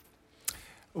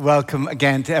Welcome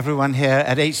again to everyone here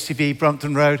at HTB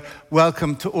Brompton Road.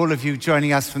 Welcome to all of you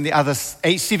joining us from the other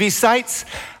HTB sites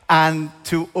and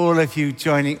to all of you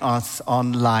joining us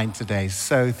online today.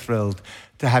 So thrilled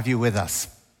to have you with us.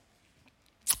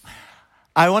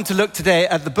 I want to look today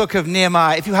at the book of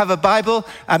Nehemiah. If you have a Bible,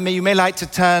 you may like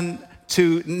to turn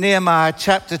to Nehemiah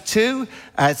chapter 2.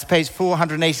 It's page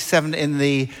 487 in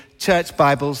the church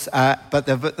Bibles, but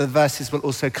the verses will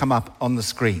also come up on the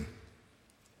screen.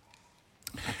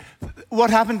 What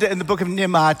happened in the book of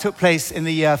Nehemiah took place in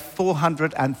the year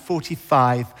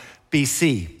 445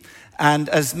 BC. And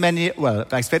as many, I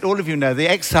expect all of you know, the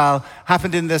exile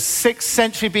happened in the 6th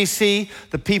century BC.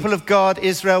 The people of God,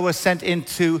 Israel, were sent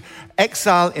into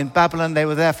exile in Babylon. They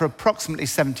were there for approximately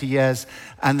 70 years,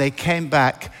 and they came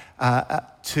back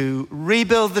to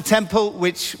rebuild the temple,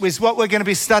 which was what we're going to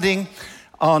be studying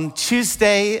on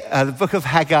Tuesday, the book of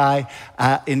Haggai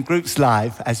in Groups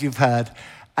Live, as you've heard.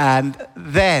 And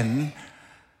then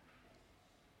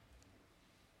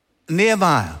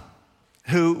Nehemiah,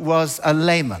 who was a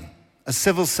layman, a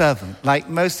civil servant, like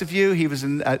most of you, he was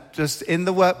just in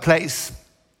the workplace.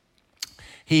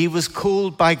 He was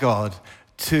called by God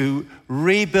to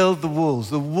rebuild the walls.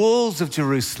 The walls of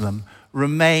Jerusalem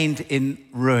remained in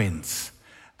ruins.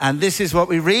 And this is what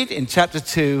we read in chapter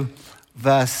 2,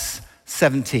 verse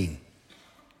 17.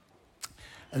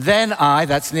 Then I,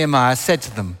 that's Nehemiah, said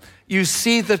to them, "You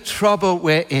see the trouble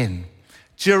we're in.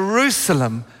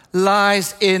 Jerusalem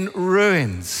lies in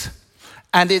ruins,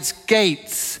 and its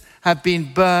gates have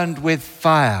been burned with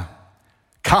fire.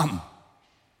 Come,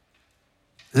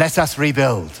 let us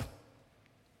rebuild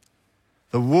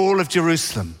the wall of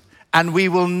Jerusalem, and we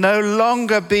will no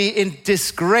longer be in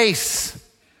disgrace."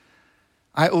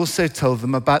 I also told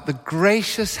them about the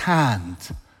gracious hand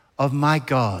of my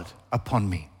God upon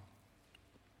me,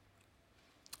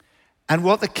 and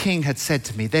what the king had said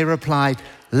to me. They replied,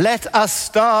 "Let us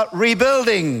start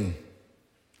rebuilding."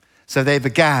 So they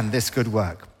began this good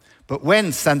work. But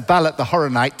when Sanballat the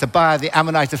Horonite, Tobiah the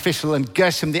Ammonite official, and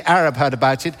Geshem the Arab heard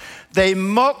about it, they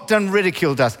mocked and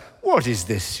ridiculed us. "What is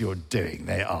this you're doing?"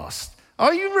 they asked.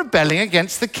 "Are you rebelling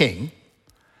against the king?"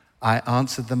 I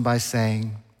answered them by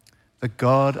saying, "The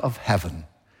God of heaven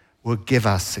will give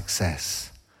us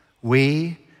success.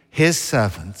 We, his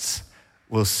servants,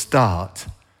 will start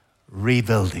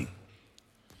rebuilding."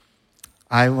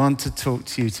 I want to talk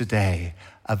to you today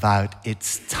about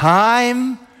it's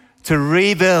time to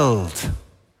rebuild.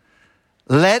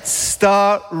 Let's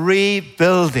start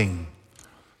rebuilding.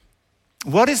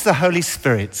 What is the Holy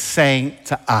Spirit saying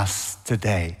to us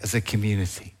today as a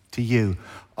community, to you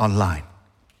online?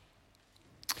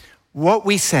 What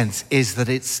we sense is that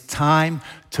it's time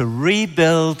to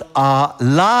rebuild our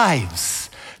lives,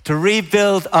 to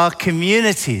rebuild our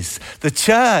communities, the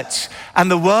church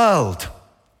and the world.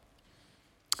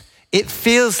 It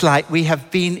feels like we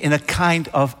have been in a kind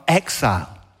of exile,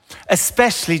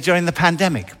 especially during the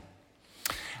pandemic.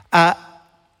 I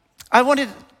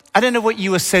don't know what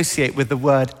you associate with the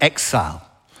word exile,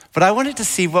 but I wanted to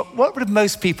see what would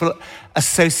most people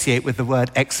associate with the word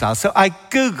exile. So I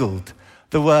Googled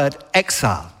the word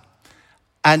exile.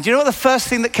 And do you know what the first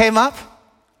thing that came up?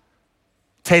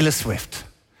 Taylor Swift.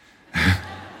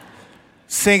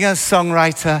 Singer,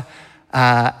 songwriter,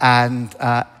 I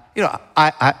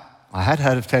had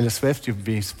heard of Taylor Swift, you'd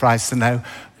be surprised to know.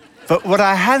 But what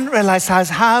I hadn't realized is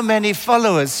how many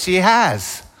followers she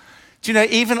has. Do you know,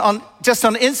 even just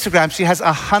on Instagram, she has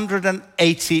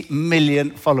 180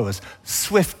 million followers.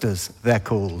 Swifters, they're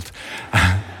called.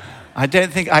 I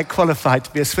don't think I qualified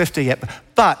to be a Swifter yet,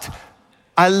 but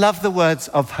I love the words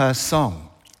of her song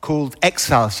called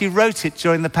Exile. She wrote it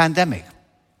during the pandemic.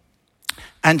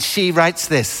 And she writes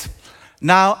this: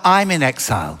 "Now I'm in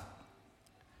exile.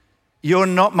 You're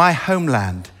not my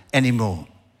homeland anymore."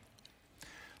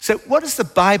 So what does the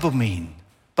Bible mean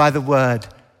by the word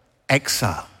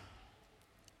exile?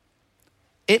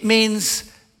 It means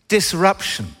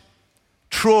disruption,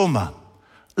 trauma,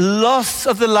 loss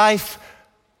of the life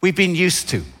we've been used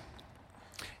to.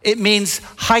 It means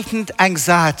heightened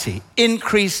anxiety,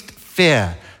 increased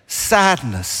fear,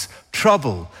 sadness,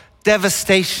 trouble,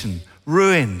 devastation,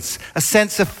 ruins, a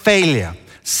sense of failure,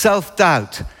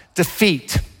 self-doubt,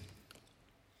 defeat.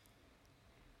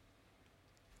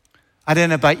 I don't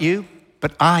know about you,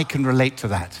 but I can relate to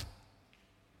that.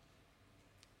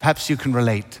 Perhaps you can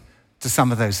relate to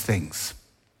some of those things.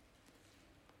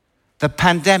 The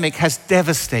pandemic has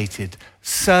devastated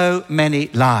so many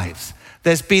lives.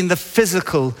 There's been the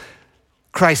physical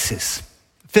crisis,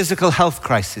 physical health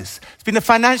crisis. It's been a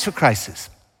financial crisis.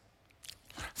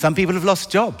 Some people have lost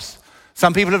jobs.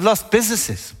 Some people have lost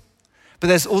businesses. But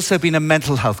there's also been a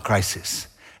mental health crisis.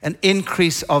 an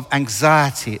increase of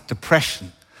anxiety,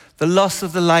 depression, the loss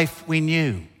of the life we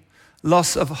knew,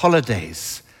 loss of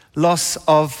holidays, loss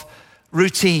of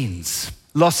routines,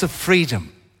 loss of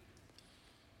freedom.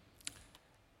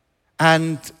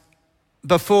 And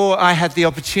before we had the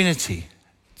opportunity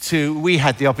to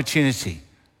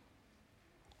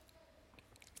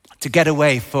get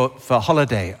away for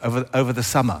holiday over the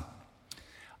summer,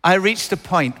 I reached a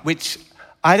point which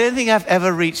I don't think I've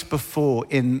ever reached before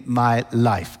in my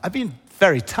life. I've been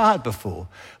very tired before,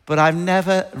 but I've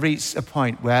never reached a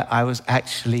point where I was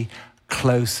actually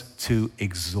close to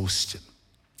exhaustion.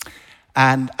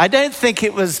 And I don't think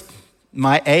it was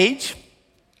my age.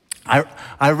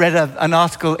 I read an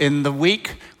article in The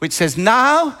Week which says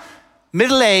now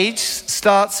middle age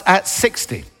starts at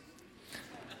 60.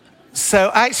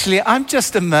 So actually I'm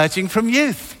just emerging from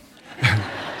youth.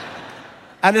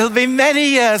 And it'll be many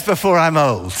years before I'm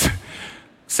old.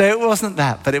 So it wasn't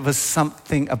that, but it was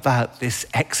something about this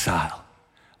exile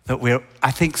that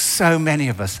I think so many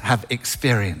of us have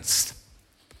experienced.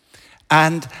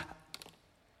 And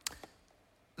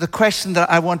the question that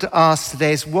I want to ask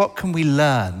today is, what can we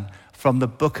learn from the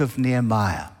book of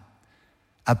Nehemiah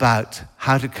about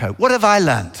how to cope? What have I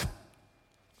learned?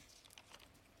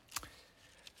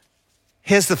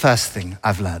 Here's the first thing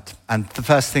I've learned, and the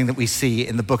first thing that we see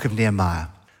in the book of Nehemiah: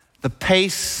 the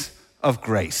pace of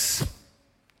grace.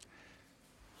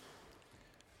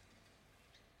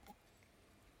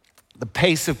 The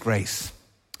pace of grace.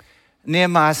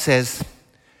 Nehemiah says,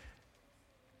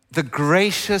 "The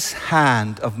gracious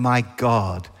hand of my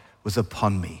God was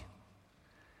upon me."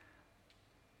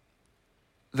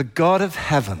 The God of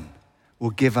heaven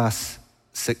will give us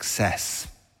success.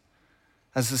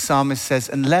 As the psalmist says,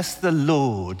 unless the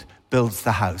Lord builds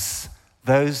the house,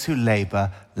 those who labor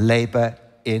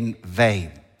in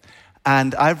vain.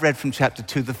 And I've read from chapter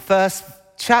 2, the first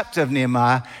chapter of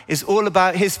Nehemiah is all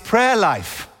about his prayer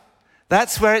life.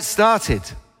 That's where it started.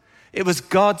 It was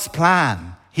God's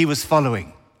plan he was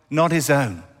following, not his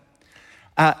own.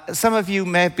 Some of you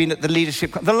may have been at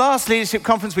the last leadership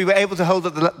conference we were able to hold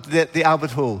at the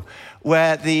Albert Hall,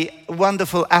 where the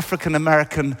wonderful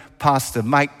African-American pastor,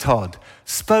 Mike Todd,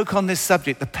 spoke on this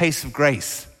subject, the pace of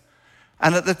grace.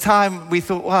 And at the time we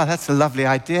thought, wow, that's a lovely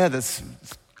idea, that's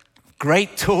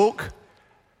great talk.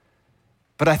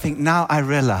 But I think now I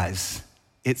realize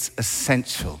it's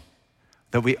essential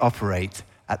that we operate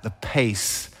at the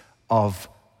pace of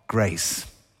grace.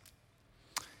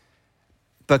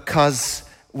 Because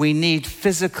we need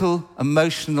physical,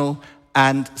 emotional,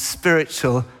 and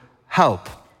spiritual help.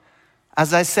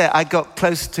 As I said, I got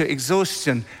close to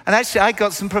exhaustion, and actually I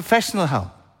got some professional help.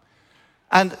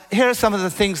 And here are some of the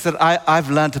things that I've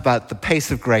learned about the pace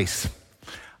of grace.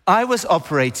 I was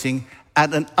operating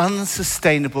at an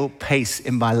unsustainable pace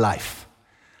in my life.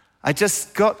 I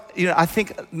just got, I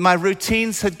think my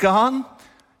routines had gone.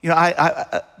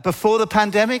 I before the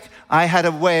pandemic, I had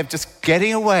a way of just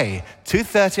getting away.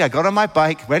 2:30, I got on my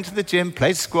bike, went to the gym,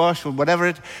 played squash or whatever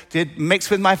it did,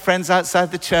 mixed with my friends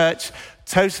outside the church,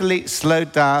 totally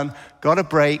slowed down, got a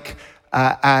break,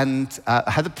 and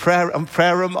had a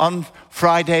prayer room on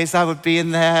Fridays. I would be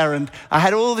in there, and I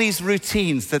had all these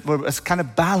routines that were a kind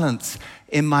of balance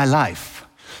in my life.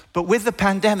 But with the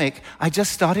pandemic, I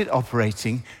just started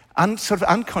operating sort of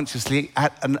unconsciously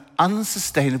at an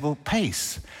unsustainable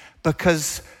pace,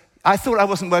 because I thought I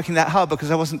wasn't working that hard because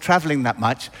I wasn't traveling that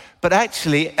much. But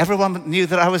actually, everyone knew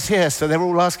that I was here, so they were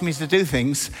all asking me to do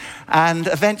things. And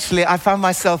eventually, I found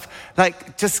myself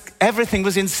just everything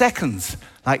was in seconds.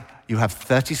 Like, you have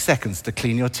 30 seconds to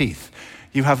clean your teeth.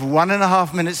 You have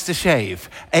 1.5 minutes to shave,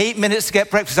 8 minutes to get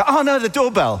breakfast. Oh no, the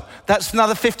doorbell. That's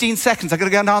another 15 seconds. I've got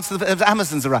to go and answer the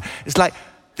Amazon's around. It's like,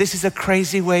 this is a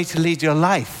crazy way to lead your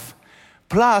life.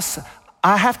 Plus,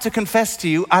 I have to confess to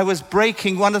you, I was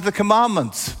breaking one of the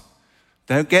commandments.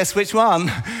 Don't guess which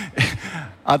one.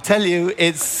 I'll tell you,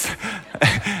 it's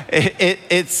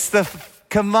the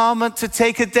commandment to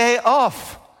take a day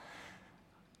off.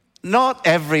 Not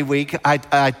every week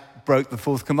I broke the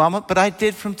fourth commandment, but I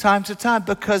did from time to time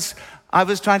because I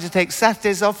was trying to take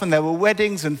Saturdays off, and there were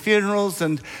weddings and funerals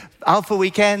and alpha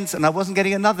weekends, and I wasn't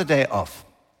getting another day off.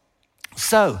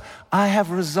 So I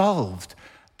have resolved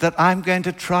that I'm going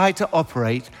to try to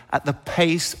operate at the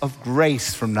pace of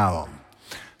grace from now on.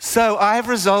 So I have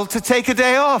resolved to take a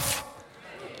day off.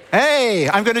 Hey,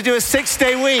 I'm going to do a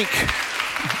 6-day week.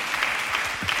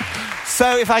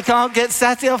 So if I can't get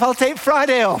Saturday off, I'll take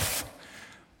Friday off.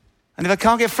 And if I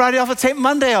can't get Friday off, I'll take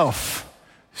Monday off.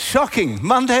 Shocking,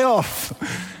 Monday off.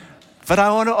 But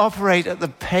I want to operate at the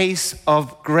pace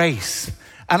of grace.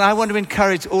 And I want to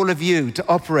encourage all of you to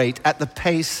operate at the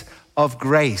pace of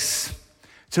grace.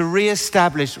 to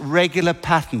reestablish regular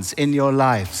patterns in your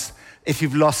lives if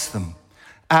you've lost them.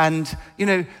 And,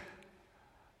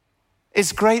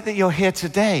 it's great that you're here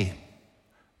today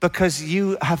because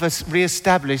you have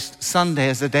reestablished Sunday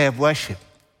as a day of worship.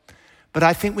 But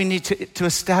I think we need to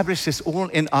establish this all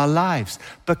in our lives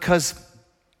because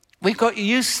we got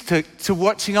used to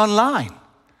watching online.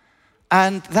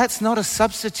 And that's not a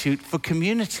substitute for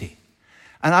community.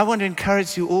 And I want to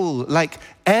encourage you all, like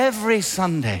every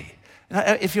Sunday,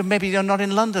 if you're not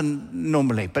in London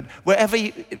normally, but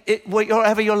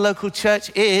wherever your local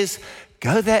church is,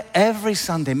 go there every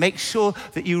Sunday. Make sure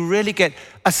that you really get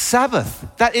a Sabbath.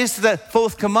 That is the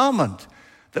fourth commandment,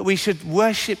 that we should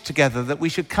worship together, that we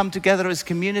should come together as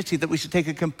community, that we should take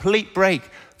a complete break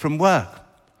from work.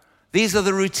 These are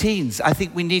the routines I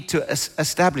think we need to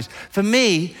establish. For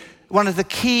me, one of the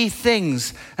key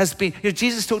things has been,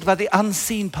 Jesus talked about the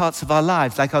unseen parts of our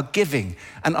lives, like our giving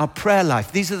and our prayer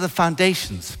life. These are the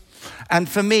foundations. And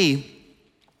for me,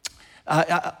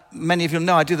 many of you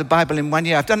know I do the Bible in 1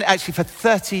 year. I've done it actually for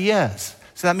 30 years.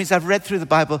 So that means I've read through the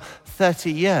Bible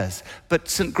 30 years. But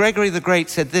St. Gregory the Great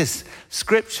said this: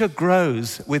 Scripture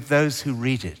grows with those who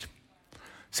read it.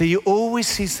 So you always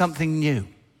see something new.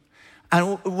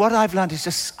 And what I've learned is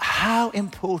just how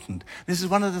important. This is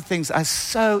one of the things I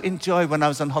so enjoyed when I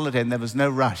was on holiday and there was no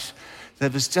rush. There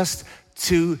was just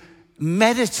to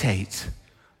meditate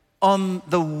on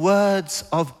the words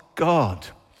of God.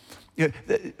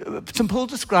 St. Paul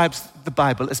describes the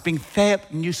Bible as being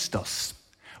theopneustos,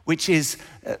 which is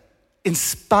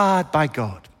inspired by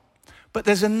God. But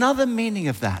there's another meaning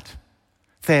of that,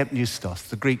 theopneustos,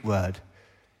 the Greek word.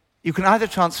 You can either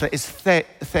transfer is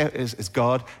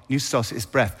God, neustos is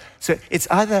breath. So it's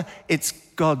either it's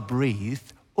God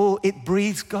breathed or it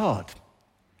breathes God.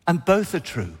 And both are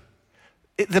true.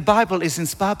 The Bible is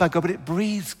inspired by God, but it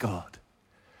breathes God.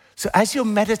 So as you're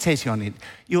meditating on it,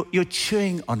 you're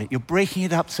chewing on it, you're breaking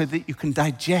it up so that you can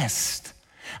digest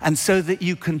and so that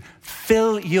you can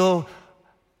fill your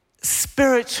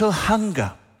spiritual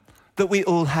hunger that we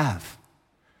all have.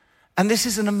 And this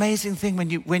is an amazing thing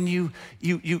when you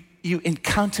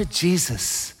encounter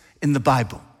Jesus in the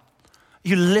Bible.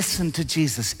 You listen to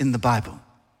Jesus in the Bible.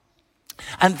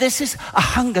 And this is a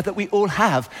hunger that we all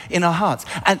have in our hearts.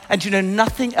 And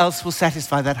nothing else will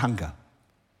satisfy that hunger.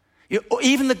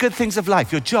 Even the good things of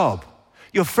life, your job,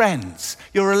 your friends,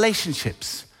 your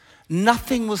relationships,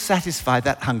 nothing will satisfy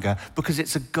that hunger because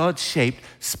it's a God-shaped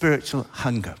spiritual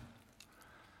hunger.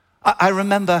 I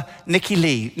remember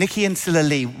Nikki and Silla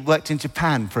Lee worked in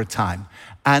Japan for a time,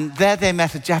 and there they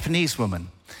met a Japanese woman.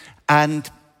 And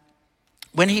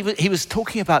when he was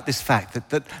talking about this fact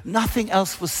that nothing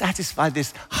else will satisfy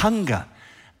this hunger,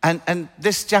 and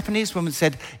this Japanese woman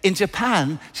said, in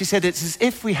Japan, she said, it's as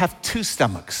if we have two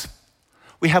stomachs.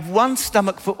 We have one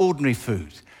stomach for ordinary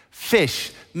food,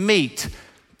 fish, meat,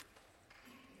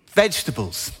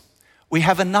 vegetables. We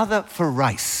have another for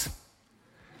rice.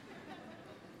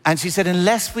 And she said,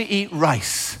 unless we eat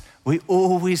rice, we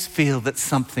always feel that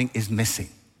something is missing.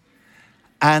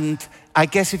 And I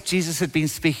guess if Jesus had been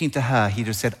speaking to her, he'd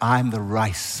have said, I'm the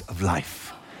rice of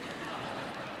life.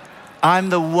 I'm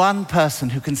the one person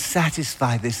who can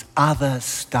satisfy this other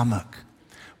stomach,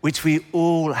 which we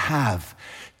all have.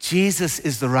 Jesus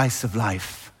is the rice of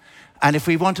life. And if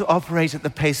we want to operate at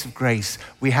the pace of grace,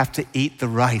 we have to eat the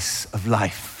rice of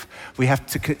life. We have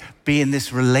to be in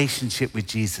this relationship with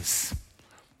Jesus.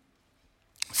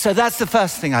 So that's the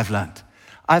first thing I've learned.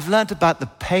 I've learned about the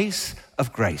pace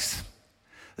of grace.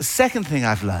 The second thing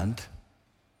I've learned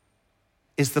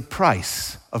is the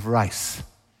price of rice.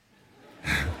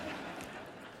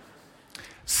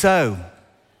 So,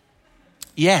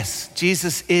 yes,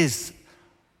 Jesus is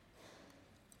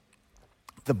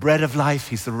the bread of life.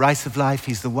 He's the rice of life.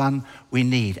 He's the one we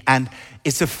need. And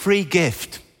it's a free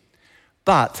gift,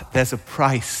 but there's a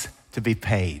price to be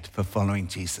paid for following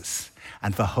Jesus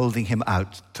and for holding him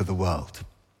out to the world.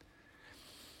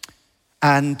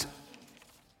 And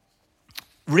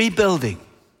rebuilding,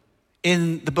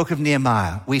 in the book of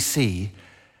Nehemiah, we see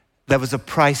there was a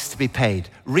price to be paid.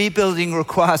 Rebuilding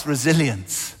requires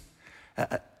resilience.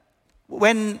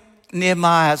 When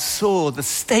Nehemiah saw the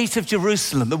state of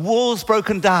Jerusalem, the walls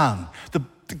broken down, the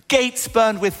gates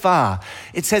burned with fire,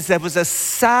 it says there was a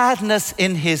sadness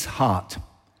in his heart.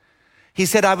 He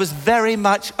said, I was very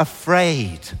much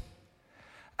afraid.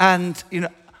 And,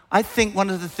 I think one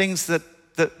of the things that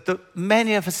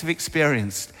many of us have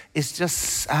experienced is just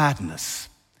sadness.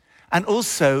 And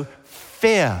also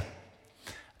fear.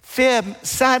 Fear,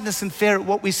 sadness and fear at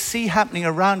what we see happening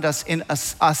around us in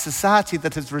our society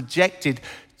that has rejected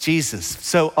Jesus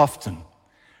so often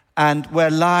and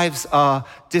where lives are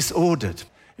disordered.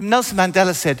 Nelson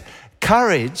Mandela said,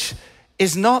 courage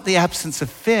is not the absence of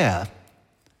fear,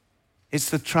 it's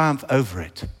the triumph over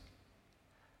it.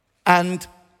 And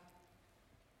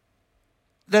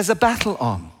there's a battle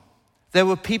on. There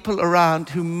were people around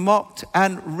who mocked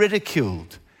and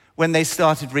ridiculed when they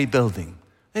started rebuilding.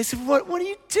 They said, what are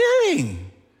you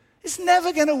doing? It's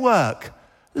never going to work.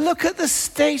 Look at the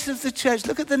state of the church.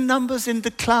 Look at the numbers in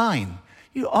decline.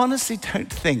 You honestly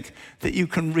don't think that you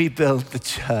can rebuild the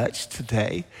church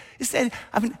today?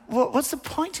 What's the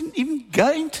point in even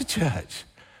going to church?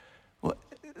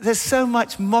 There's so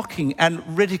much mocking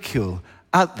and ridicule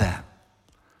out there.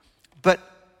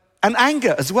 And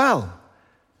anger as well.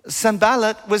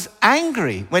 Sanballat was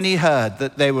angry when he heard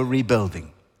that they were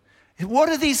rebuilding. What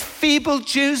are these feeble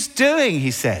Jews doing, he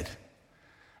said.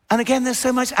 And again, there's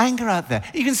so much anger out there.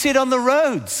 You can see it on the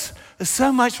roads. There's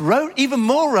so much even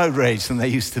more road rage than there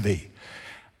used to be.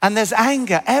 And there's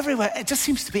anger everywhere. It just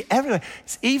seems to be everywhere.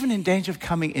 It's even in danger of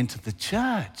coming into the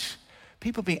church.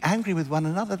 People being angry with one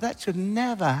another, that should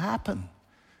never happen.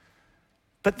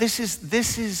 But this is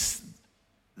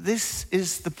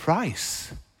the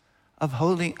price of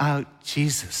holding out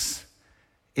Jesus,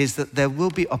 is that there will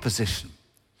be opposition.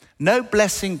 No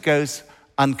blessing goes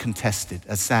uncontested,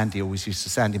 as Sandy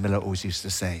Miller always used to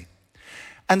say.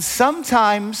 And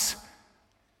sometimes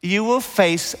you will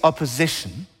face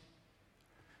opposition,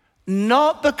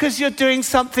 not because you're doing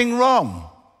something wrong,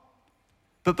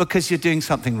 but because you're doing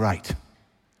something right.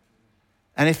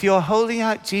 And if you're holding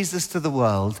out Jesus to the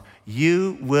world,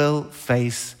 you will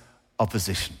face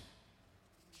opposition.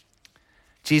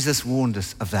 Jesus warned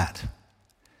us of that.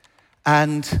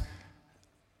 And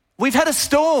we've had a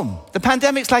storm. The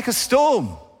pandemic's like a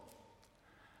storm.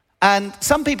 And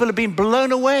some people have been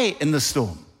blown away in the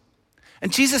storm.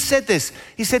 And Jesus said this.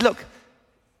 He said, look,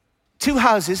 two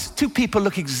houses, two people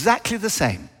look exactly the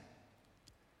same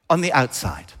on the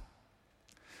outside.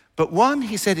 But one,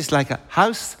 he said, is like a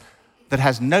house that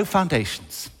has no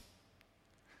foundations.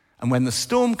 And when the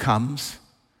storm comes,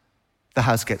 the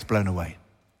house gets blown away.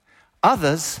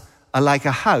 Others are like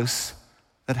a house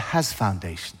that has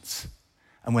foundations.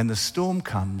 And when the storm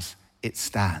comes, it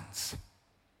stands.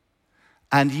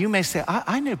 And you may say,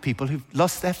 I know people who've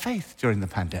lost their faith during the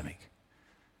pandemic.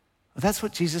 Well, that's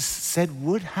what Jesus said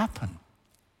would happen.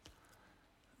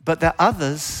 But there are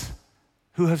others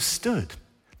who have stood.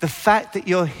 The fact that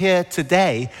you're here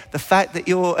today, the fact that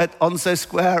you're at Onslow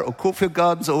Square or Courtfield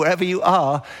Gardens or wherever you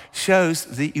are, shows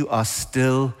that you are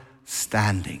still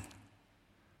standing.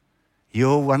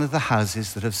 You're one of the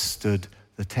houses that have stood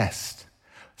the test.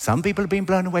 Some people have been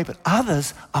blown away, but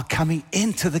others are coming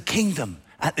into the kingdom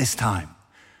at this time.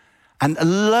 And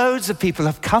loads of people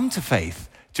have come to faith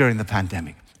during the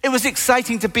pandemic. It was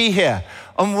exciting to be here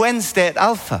on Wednesday at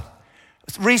Alpha.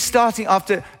 Restarting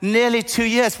after nearly 2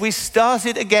 years. We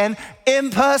started again in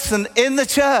person in the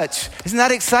church. Isn't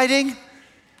that exciting?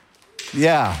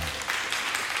 Yeah.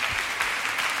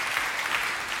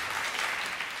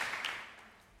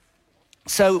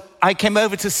 So I came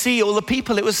over to see all the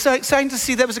people. It was so exciting to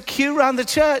see there was a queue around the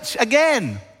church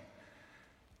again.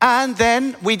 And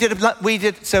then so at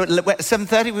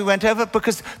 7:30 we went over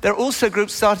because there are also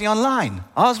groups starting online.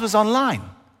 Ours was online.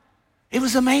 It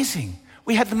was amazing.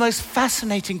 We had the most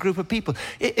fascinating group of people.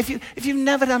 If you've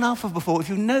never done Alpha before, if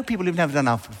you know people who've never done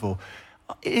Alpha before,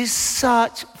 it is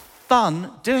such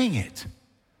fun doing it.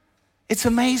 It's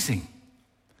amazing.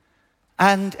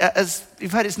 And as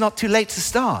you've heard, it's not too late to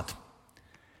start.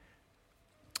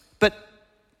 But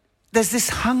there's this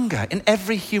hunger in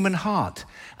every human heart.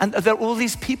 And there are all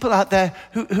these people out there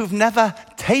who've never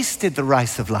tasted the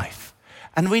rice of life.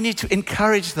 And we need to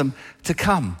encourage them to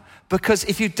come. Because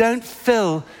if you don't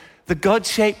fill the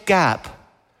God-shaped gap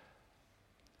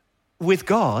with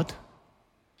God,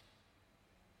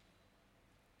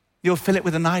 you'll fill it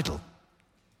with an idol.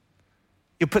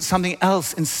 You'll put something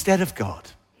else instead of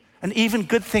God. And even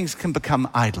good things can become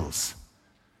idols.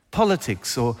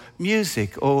 Politics or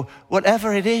music or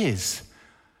whatever it is.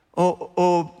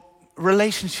 Or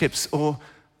relationships or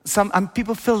and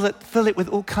people fill it with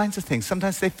all kinds of things.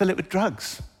 Sometimes they fill it with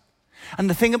drugs. And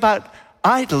the thing about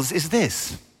idols is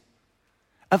this.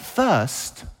 At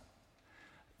first,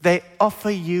 they offer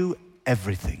you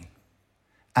everything,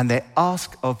 and they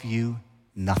ask of you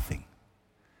nothing.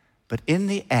 But in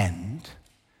the end,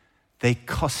 they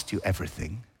cost you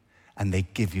everything, and they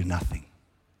give you nothing.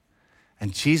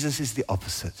 And Jesus is the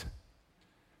opposite.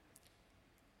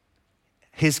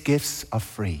 His gifts are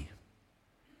free,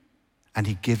 and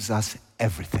he gives us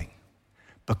everything.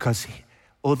 Because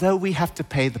although we have to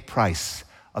pay the price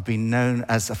of being known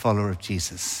as a follower of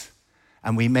Jesus,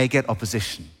 and we may get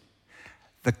opposition,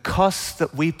 the cost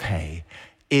that we pay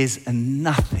is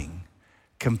nothing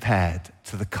compared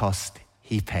to the cost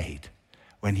he paid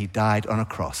when he died on a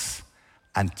cross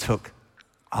and took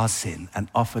our sin and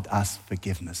offered us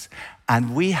forgiveness.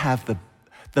 And we have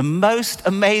the most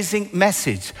amazing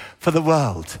message for the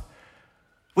world.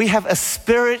 We have a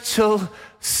spiritual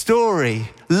story,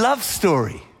 love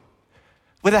story,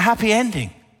 with a happy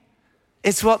ending.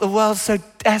 It's what the world so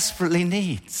desperately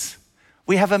needs.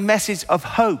 We have a message of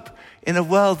hope in a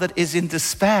world that is in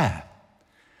despair.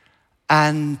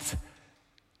 And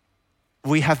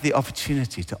we have the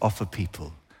opportunity to offer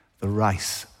people the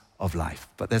rice of life.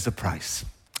 But there's a price.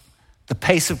 The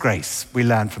pace of grace we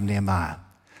learn from Nehemiah.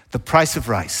 The price of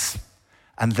rice.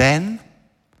 And then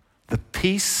the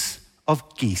peace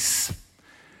of geese.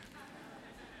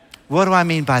 What do I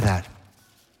mean by that?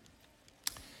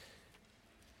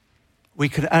 We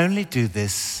can only do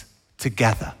this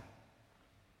together.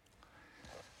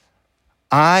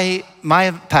 My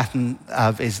pattern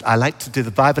is I like to do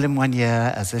the Bible in 1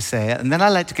 year, as I say, and then I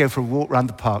like to go for a walk around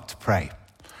the park to pray.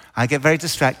 I get very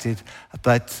distracted,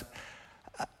 but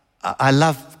I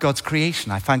love God's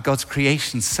creation. I find God's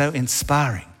creation so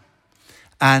inspiring.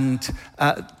 And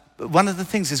one of the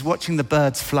things is watching the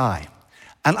birds fly.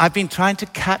 And I've been trying to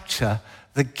capture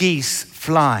the geese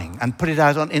flying and put it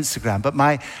out on Instagram. But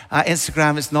my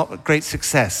Instagram is not a great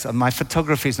success, and my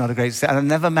photography is not a great success. And I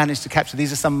never managed to capture.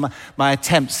 These are some of my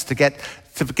attempts to get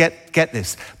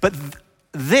this. But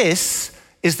this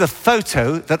is the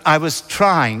photo that I was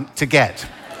trying to get.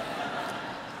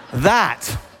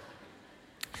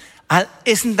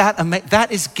 Isn't that amazing?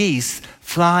 That is geese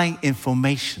flying in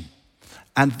formation.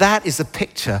 And that is a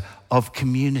picture of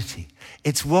community.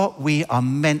 It's what we are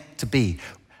meant to be.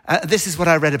 This is what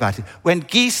I read about it. When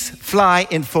geese fly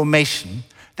in formation,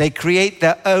 they create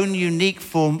their own unique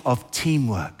form of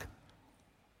teamwork.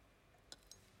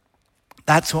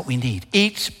 That's what we need.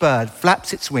 Each bird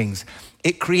flaps its wings.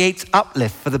 It creates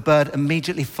uplift for the bird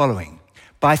immediately following.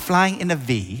 By flying in a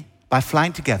V, by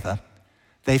flying together,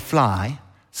 they fly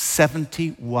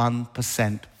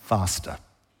 71% faster.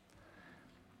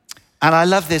 And I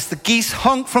love this. The geese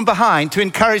honk from behind to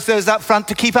encourage those up front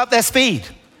to keep up their speed.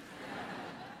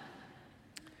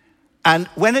 And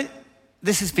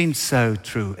this has been so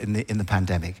true in the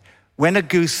pandemic. When a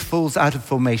goose falls out of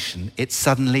formation, it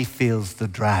suddenly feels the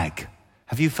drag.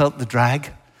 Have you felt the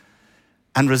drag?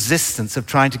 And resistance of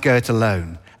trying to go it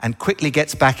alone, and quickly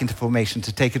gets back into formation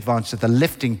to take advantage of the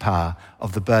lifting power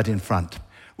of the bird in front.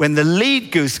 When the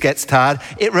lead goose gets tired,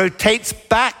 it rotates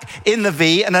back in the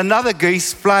V and another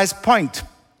goose flies point.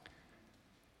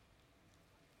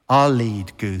 Our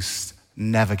lead goose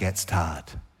never gets tired.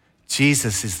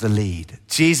 Jesus is the lead.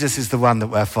 Jesus is the one that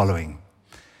we're following.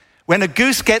 When a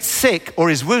goose gets sick or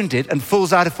is wounded and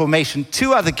falls out of formation,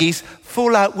 two other geese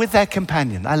fall out with their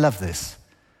companion. I love this.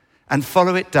 And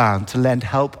follow it down to lend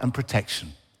help and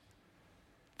protection.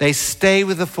 They stay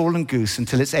with the fallen goose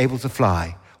until it's able to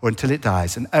fly, or until it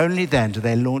dies, and only then do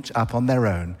they launch up on their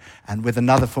own and with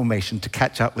another formation to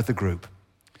catch up with the group.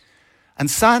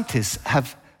 And scientists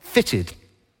have fitted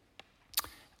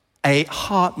a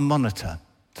heart monitor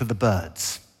to the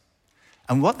birds.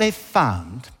 And what they've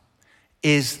found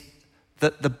is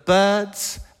that the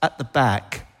birds at the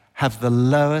back have the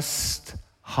lowest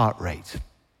heart rate.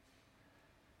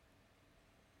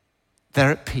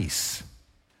 They're at peace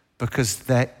because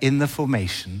they're in the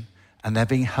formation and they're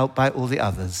being helped by all the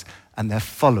others, and they're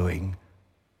following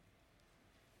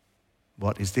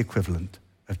what is the equivalent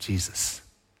of Jesus.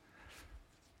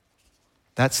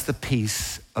 That's the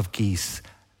peace of geese.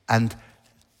 And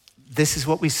this is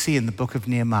what we see in the book of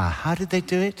Nehemiah. How did they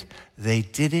do it? They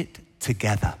did it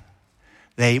together.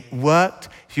 They worked,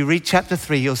 if you read chapter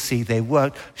 3, you'll see they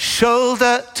worked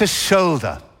shoulder to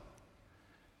shoulder,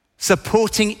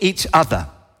 supporting each other.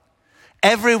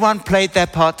 Everyone played their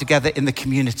part together in the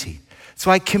community. That's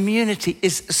why community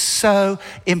is so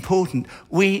important.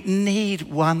 We need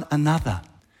one another.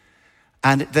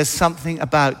 And there's something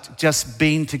about just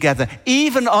being together.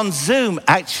 Even on Zoom,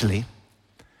 actually,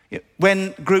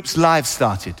 when Groups Live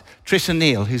started, Trisha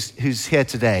Neal, who's here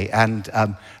today, and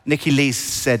Nikki Lee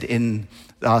said in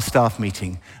our staff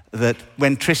meeting that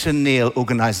when Trisha Neal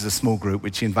organizes a small group,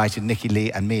 which she invited Nikki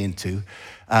Lee and me into,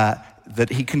 that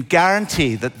he can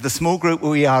guarantee that the small group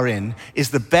we are in is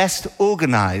the best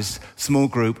organized small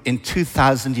group in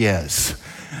 2,000 years.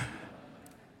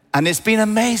 And it's been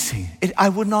amazing. I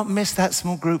would not miss that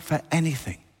small group for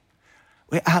anything.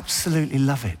 We absolutely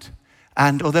love it.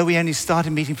 And although we only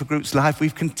started meeting for Groups Live,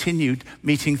 we've continued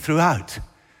meeting throughout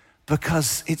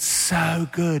because it's so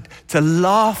good to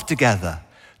laugh together,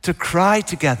 to cry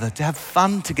together, to have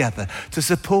fun together, to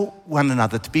support one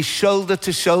another, to be shoulder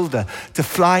to shoulder, to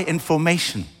fly in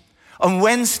formation. On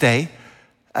Wednesday,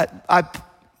 I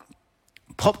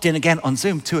popped in again on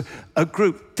Zoom to a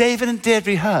group. David and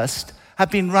Deirdre Hurst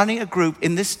have been running a group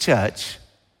in this church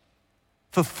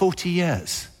for 40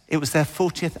 years. It was their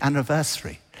 40th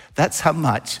anniversary. That's how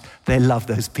much they love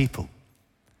those people.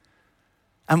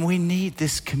 And we need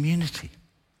this community.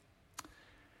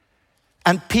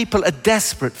 And people are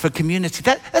desperate for community.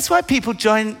 That's why people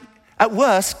join, at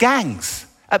worst, gangs.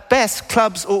 At best,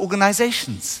 clubs or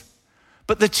organizations.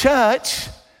 But the church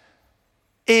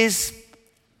is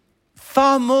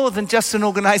far more than just an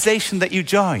organization that you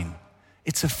join.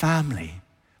 It's a family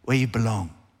where you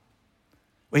belong,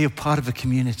 where you're part of a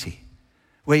community,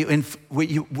 where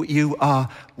you are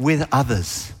with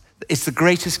others. It's the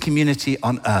greatest community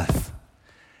on earth.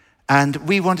 And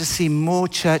we want to see more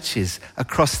churches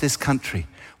across this country.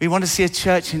 We want to see a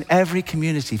church in every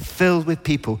community filled with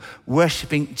people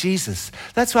worshiping Jesus.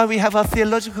 That's why we have our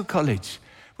theological college,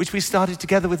 which we started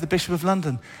together with the Bishop of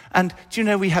London. And do you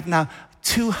know we have now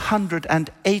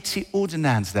 280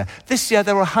 ordinands there. This year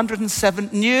there were 107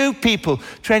 new people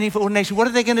training for ordination. What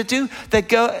are they going to do? They're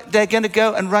going to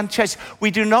go and run church.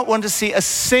 We do not want to see a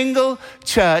single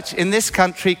church in this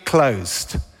country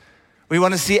closed. We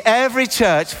want to see every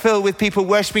church filled with people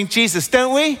worshiping Jesus,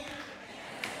 don't we?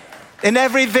 In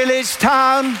every village,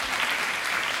 town.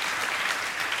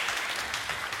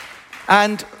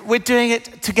 And we're doing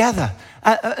it together.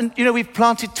 And you know, we've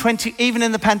planted 20, even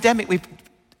in the pandemic,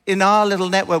 in our little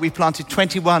network, we planted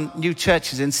 21 new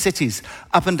churches in cities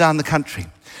up and down the country.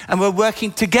 And we're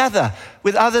working together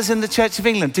with others in the Church of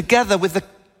England, together with the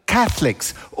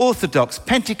Catholics, Orthodox,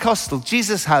 Pentecostal,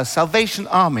 Jesus House, Salvation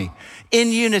Army, in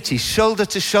unity, shoulder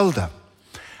to shoulder.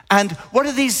 And what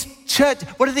are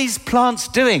these plants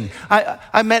doing?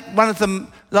 I met one of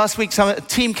them last week. A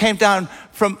team came down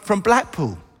from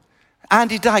Blackpool,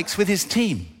 Andy Dykes with his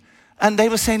team. And they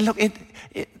were saying, look,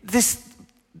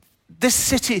 this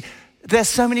city, there's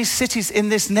so many cities in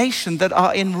this nation that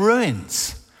are in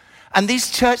ruins. And these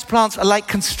church plants are like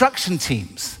construction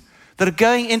teams that are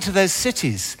going into those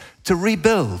cities to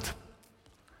rebuild.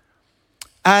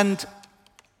 And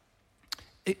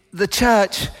the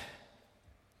church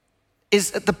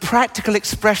is the practical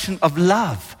expression of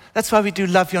love. That's why we do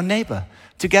Love Your Neighbor.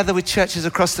 Together with churches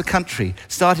across the country,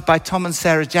 started by Tom and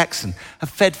Sarah Jackson, have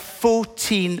fed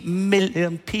 14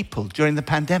 million people during the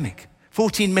pandemic.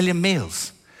 14 million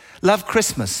meals. Love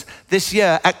Christmas. This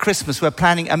year at Christmas, we're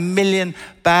planning 1 million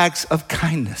bags of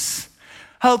kindness.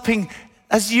 Helping,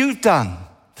 as you've done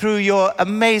through your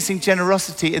amazing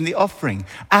generosity in the offering,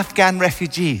 Afghan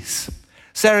refugees.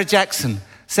 Sarah Jackson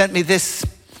sent me this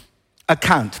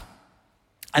account,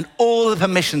 and all the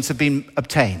permissions have been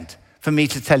obtained for me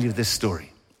to tell you this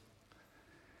story.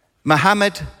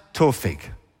 Mohammed Tawfiq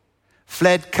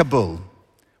fled Kabul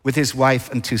with his wife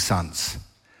and 2 sons.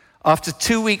 After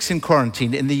 2 weeks in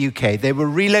quarantine in the UK, they were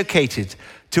relocated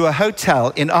to a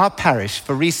hotel in our parish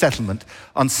for resettlement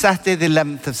on Saturday, the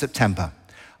 11th of September.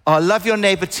 Our Love Your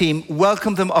Neighbor team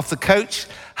welcomed them off the coach,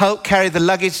 helped carry the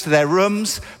luggage to their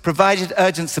rooms, provided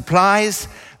urgent supplies.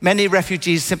 Many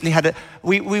refugees simply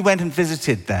we went and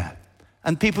visited there.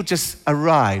 And people just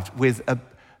arrived with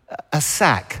a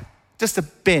sack, just a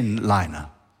bin liner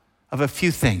of a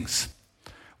few things.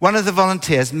 One of the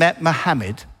volunteers met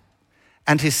Mohammed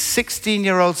and his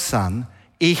 16-year-old son,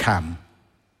 Eham.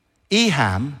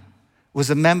 Eham was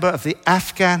a member of the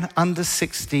Afghan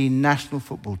under-16 national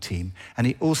football team, and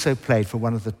he also played for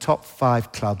one of the top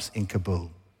 5 clubs in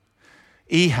Kabul.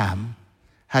 Eham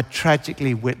had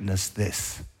tragically witnessed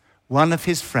this. One of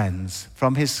his friends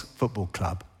from his football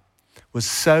club was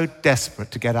so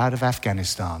desperate to get out of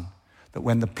Afghanistan that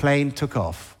when the plane took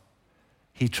off,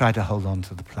 he tried to hold on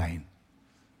to the plane.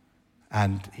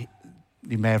 And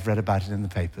you may have read about it in the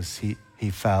papers. He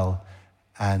fell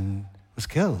and was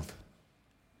killed.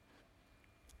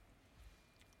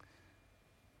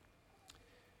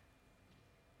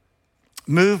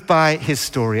 Moved by his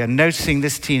story and noticing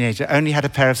this teenager only had a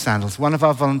pair of sandals, one of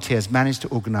our volunteers managed to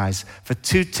organize for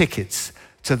 2 tickets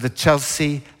to the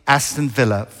Chelsea-Aston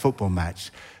Villa football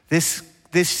match. This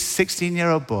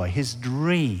 16-year-old boy, his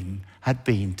dream had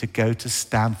been to go to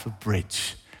Stamford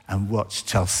Bridge and watch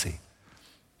Chelsea.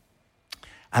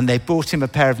 And they bought him a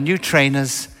pair of new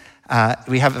trainers.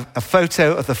 We have a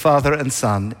photo of the father and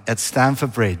son at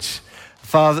Stamford Bridge.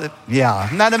 Father, yeah,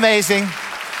 isn't that amazing?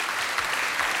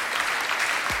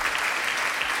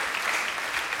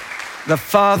 The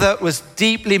father was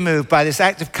deeply moved by this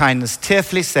act of kindness,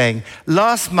 tearfully saying,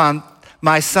 "Last month,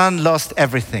 my son lost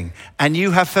everything, and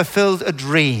you have fulfilled a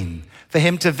dream for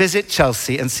him to visit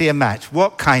Chelsea and see a match.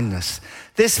 What kindness.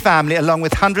 This family, along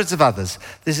with hundreds of others,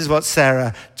 this is what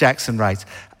Sarah Jackson writes,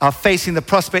 are facing the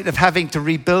prospect of having to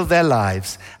rebuild their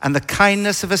lives, and the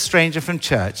kindness of a stranger from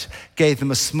church gave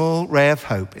them a small ray of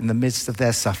hope in the midst of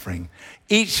their suffering.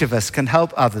 Each of us can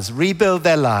help others rebuild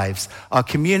their lives, our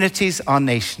communities, our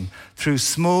nation, through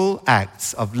small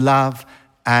acts of love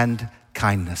and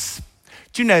kindness.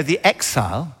 Do you know the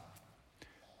exile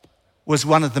was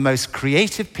one of the most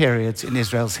creative periods in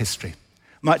Israel's history?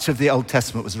 Much of the Old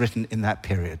Testament was written in that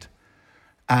period.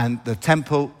 And the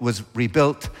temple was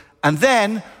rebuilt. And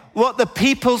then what the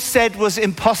people said was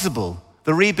impossible,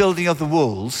 the rebuilding of the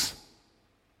walls,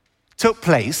 took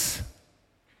place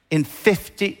in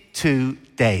 52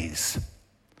 days.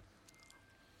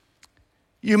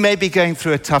 You may be going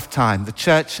through a tough time. The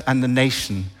church and the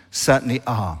nation certainly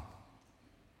are.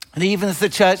 And even if the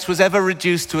church was ever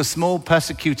reduced to a small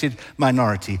persecuted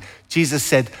minority, Jesus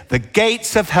said, the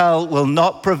gates of hell will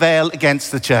not prevail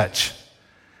against the church.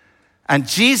 And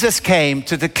Jesus came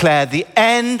to declare the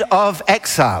end of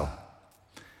exile.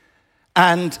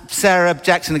 And Sarah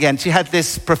Jackson, again, she had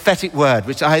this prophetic word,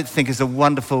 which I think is a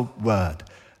wonderful word,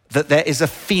 that there is a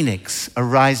phoenix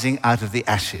arising out of the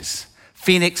ashes.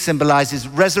 Phoenix symbolizes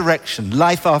resurrection,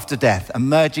 life after death,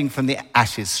 emerging from the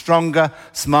ashes, stronger,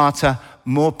 smarter,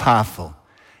 more powerful.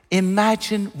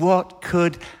 Imagine what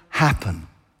could happen.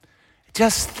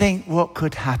 Just think what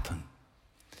could happen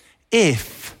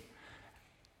if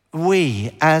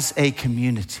we as a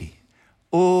community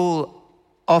all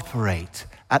operate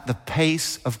at the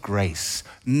pace of grace,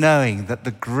 knowing that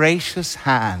the gracious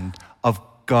hand of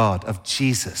God, of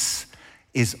Jesus,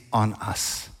 is on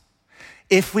us.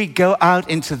 If we go out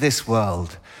into this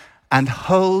world and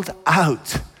hold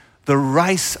out the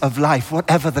rice of life,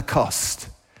 whatever the cost,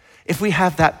 if we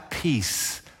have that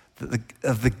peace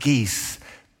of the geese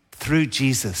through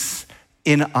Jesus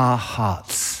in our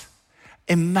hearts,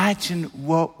 imagine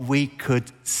what we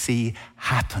could see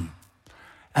happen.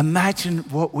 Imagine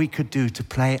what we could do to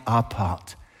play our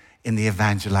part in the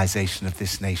evangelization of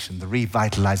this nation, the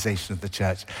revitalization of the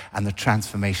church, and the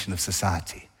transformation of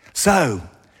society. So,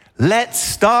 let's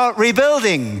start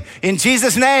rebuilding in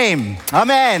Jesus' name.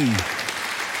 Amen.